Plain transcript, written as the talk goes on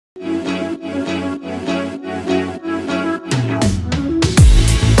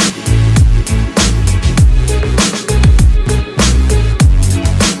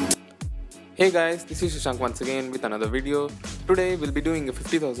Hey guys, this is Shashank once again with another video. Today we'll be doing a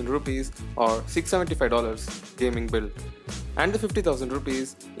 50,000 rupees or $675 gaming build. And the 50,000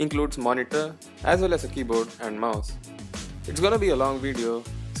 rupees includes monitor as well as a keyboard and mouse. It's gonna be a long video,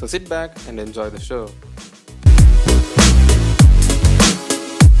 so sit back and enjoy the show.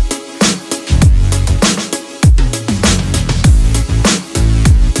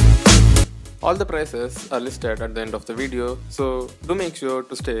 All the prices are listed at the end of the video, so do make sure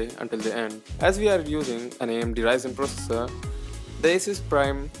to stay until the end. As we are using an AMD Ryzen processor, the Asus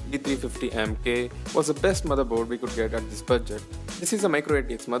Prime B350MK was the best motherboard we could get at this budget. This is a micro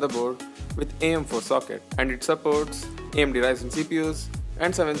ATX motherboard with AM4 socket, and it supports AMD Ryzen CPUs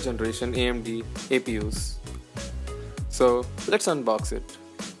and 7th generation AMD APUs. So let's unbox it.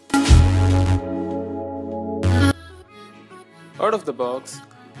 Out of the box,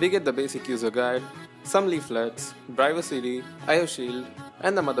 we get the basic user guide, some leaflets, driver CD, IO shield,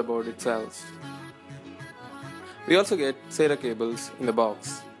 and the motherboard itself. We also get SATA cables in the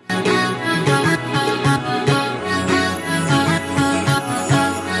box.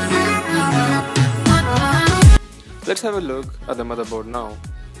 Let's have a look at the motherboard now.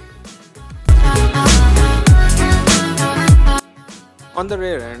 On the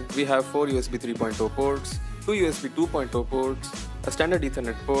rear end, we have 4 USB 3.0 ports, 2 USB 2.0 ports, a standard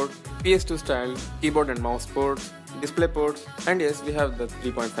Ethernet port, PS2 style keyboard and mouse ports, display ports, and yes, we have the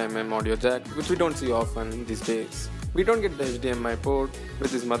 3.5mm audio jack, which we don't see often these days. We don't get the HDMI port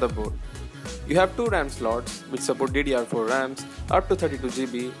with this motherboard. You have 2 RAM slots which support DDR4 RAMs up to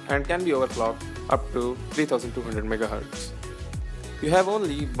 32GB and can be overclocked up to 3200 MHz. You have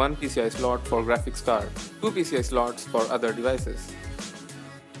only 1 PCI slot for graphics card, 2 PCI slots for other devices.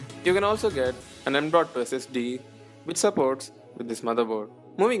 You can also get an M.2 SSD which supports with this motherboard.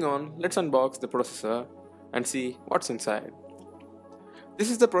 Moving on, let's unbox the processor and see what's inside.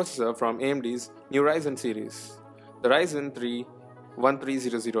 This is the processor from AMD's new Ryzen series, the Ryzen 3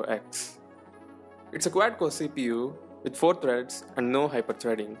 1300X. It's a quad-core CPU with 4 threads and no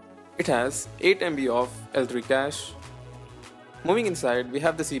hyper-threading. It has 8 MB of L3 cache. Moving inside, we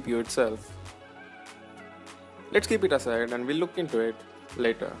have the CPU itself. Let's keep it aside and we'll look into it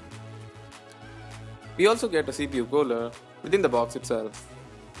later. We also get a CPU cooler within the box itself.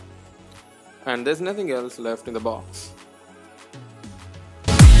 And there's nothing else left in the box.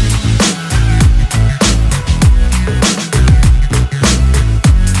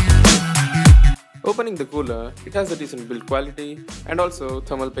 Opening the cooler, it has a decent build quality and also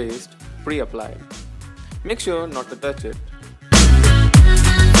thermal paste pre-applied. Make sure not to touch it.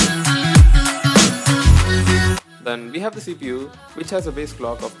 Then we have the CPU, which has a base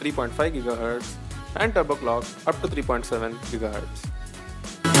clock of 3.5 GHz and turbo clock up to 3.7 GHz.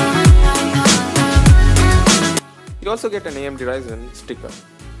 You also get an AMD Ryzen sticker.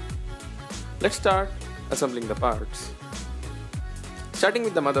 Let's start assembling the parts. Starting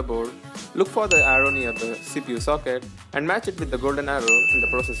with the motherboard, look for the arrow near the CPU socket and match it with the golden arrow in the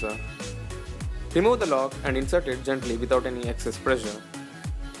processor. Remove the lock and insert it gently without any excess pressure.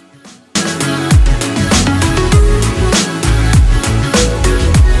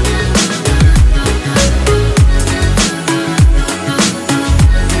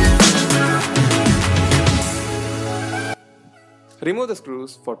 Remove the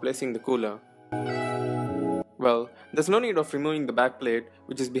screws for placing the cooler. Well, there's no need of removing the back plate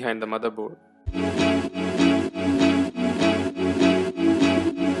which is behind the motherboard.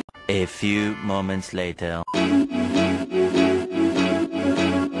 A few moments later.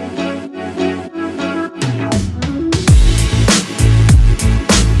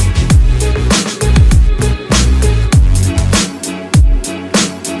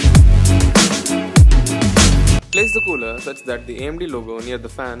 Place the cooler such that the AMD logo near the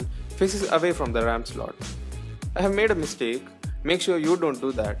fan faces away from the RAM slot. I have made a mistake, make sure you don't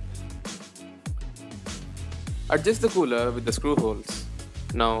do that. Adjust the cooler with the screw holes.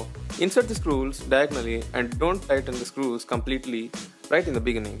 Now, insert the screws diagonally and don't tighten the screws completely right in the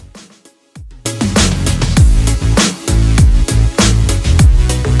beginning.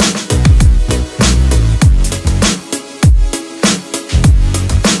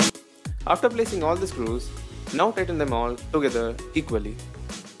 After placing all the screws, now tighten them all together equally.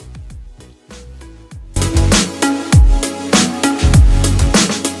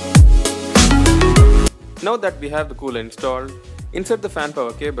 Now that we have the cooler installed, insert the fan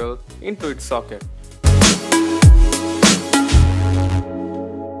power cable into its socket.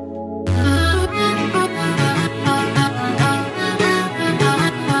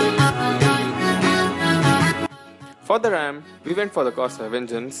 For the RAM, we went for the Corsair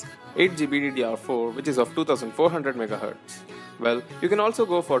Vengeance 8GB DDR4, which is of 2400 MHz. Well, you can also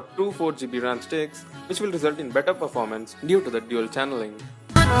go for two 4GB RAM sticks, which will result in better performance due to the dual channeling.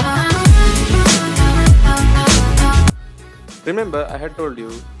 Remember, I had told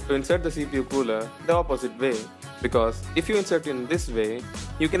you to insert the CPU cooler the opposite way, because if you insert in this way,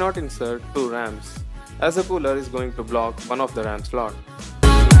 you cannot insert two RAMs, as the cooler is going to block one of the RAM slot.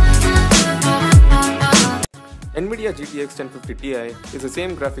 NVIDIA GTX 1050 Ti is the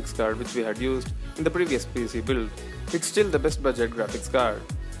same graphics card which we had used in the previous PC build. It's still the best budget graphics card,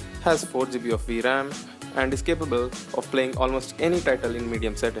 has 4GB of VRAM and is capable of playing almost any title in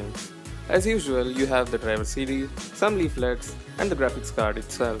medium settings. As usual, you have the driver CD, some leaflets and the graphics card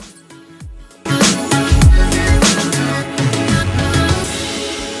itself.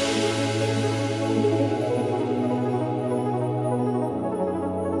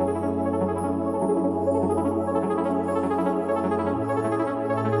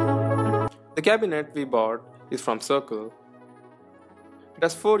 The cabinet we bought is from Circle. It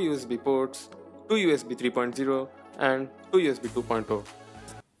has 4 USB ports, 2 USB 3.0 and 2 USB 2.0.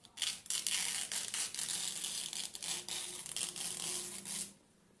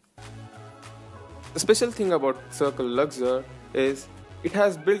 The special thing about Circle Luxor is it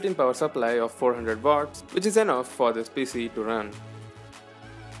has built-in power supply of 400 watts, which is enough for this PC to run.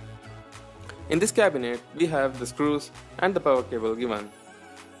 In this cabinet, we have the screws and the power cable given.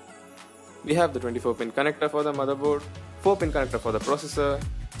 We have the 24-pin connector for the motherboard, 4-pin connector for the processor,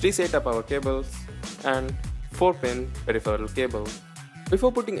 3 SATA power cables, and 4-pin peripheral cable.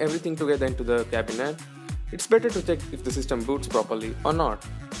 Before putting everything together into the cabinet, it's better to check if the system boots properly or not.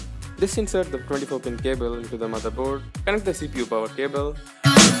 Just insert the 24-pin cable into the motherboard, connect the CPU power cable.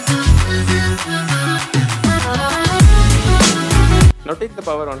 Now take the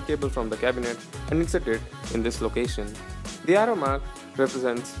power on cable from the cabinet and insert it in this location. The arrow mark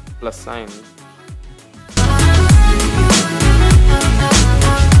represents plus sign.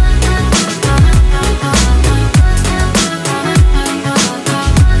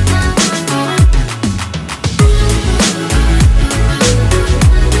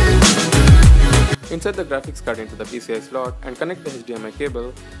 Insert the graphics card into the PCI slot and connect the HDMI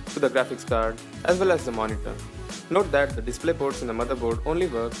cable to the graphics card as well as the monitor. Note that the display ports in the motherboard only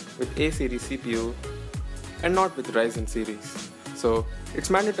work with A series CPU and not with Ryzen series, so it's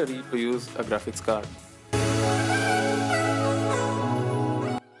mandatory to use a graphics card.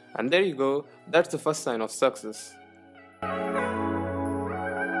 And there you go, that's the first sign of success.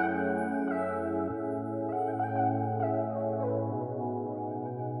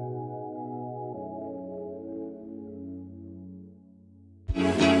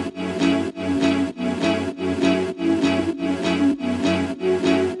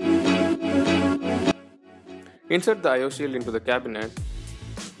 Insert the I/O shield into the cabinet.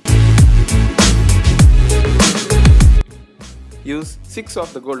 Use 6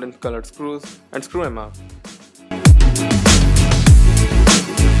 of the golden colored screws and screw them up.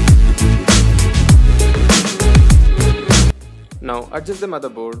 Now adjust the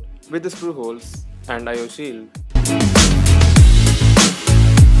motherboard with the screw holes and I/O shield.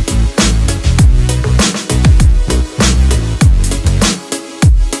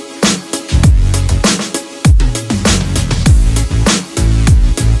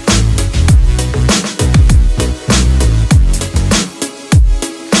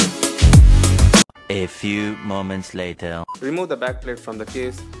 A few moments later. Remove the backplate from the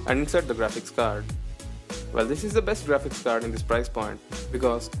case and insert the graphics card. Well, this is the best graphics card in this price point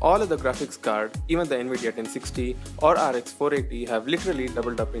because all of the graphics card, even the NVIDIA 1060 or RX 480 have literally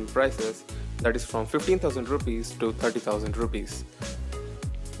doubled up in prices, that is from 15,000 rupees to 30,000 rupees.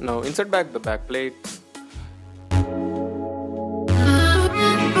 Now insert back the backplates.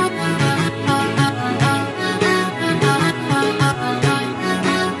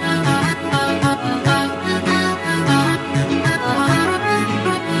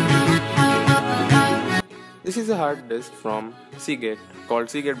 This is a hard disk from Seagate called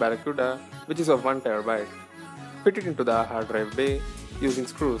Seagate Barracuda, which is of 1 TB. Fit it into the hard drive bay using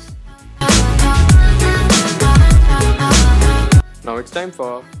screws. Now it's time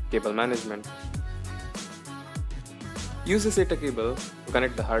for cable management. Use the SATA cable to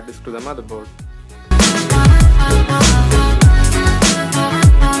connect the hard disk to the motherboard.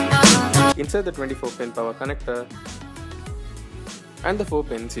 Insert the 24-pin power connector and the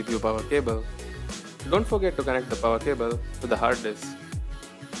 4-pin CPU power cable. Don't forget to connect the power cable to the hard disk.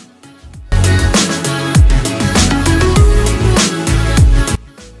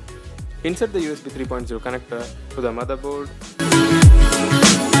 Insert the USB 3.0 connector to the motherboard.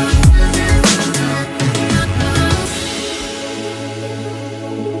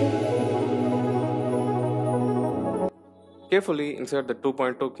 carefully insert the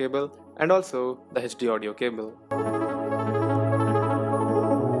 2.2 cable and also the HD audio cable.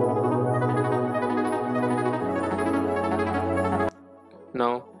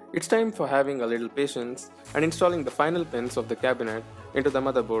 Now, it's time for having a little patience and installing the final pins of the cabinet into the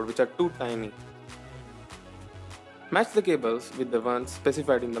motherboard, which are too tiny. Match the cables with the ones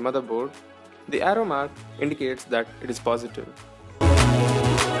specified in the motherboard. The arrow mark indicates that it is positive.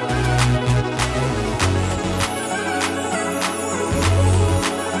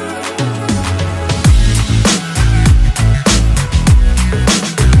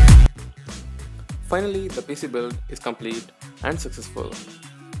 Finally, the PC build is complete and successful.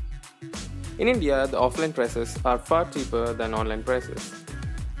 In India, the offline prices are far cheaper than online prices.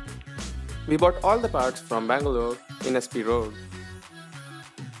 We bought all the parts from Bangalore in SP Road.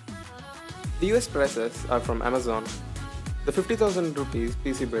 The US prices are from Amazon. The 50,000 rupees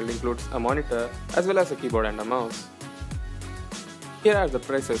PC build includes a monitor as well as a keyboard and a mouse. Here are the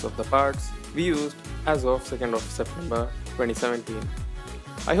prices of the parts we used as of 2nd of September 2017.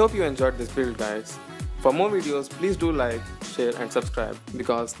 I hope you enjoyed this build, guys. For more videos, please do like, share and subscribe,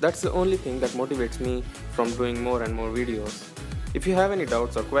 because that's the only thing that motivates me from doing more and more videos. If you have any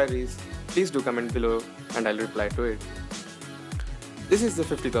doubts or queries, please do comment below and I'll reply to it. This is the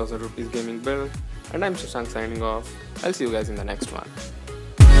 50,000 rupees gaming build and I'm Shashank signing off. I'll see you guys in the next one.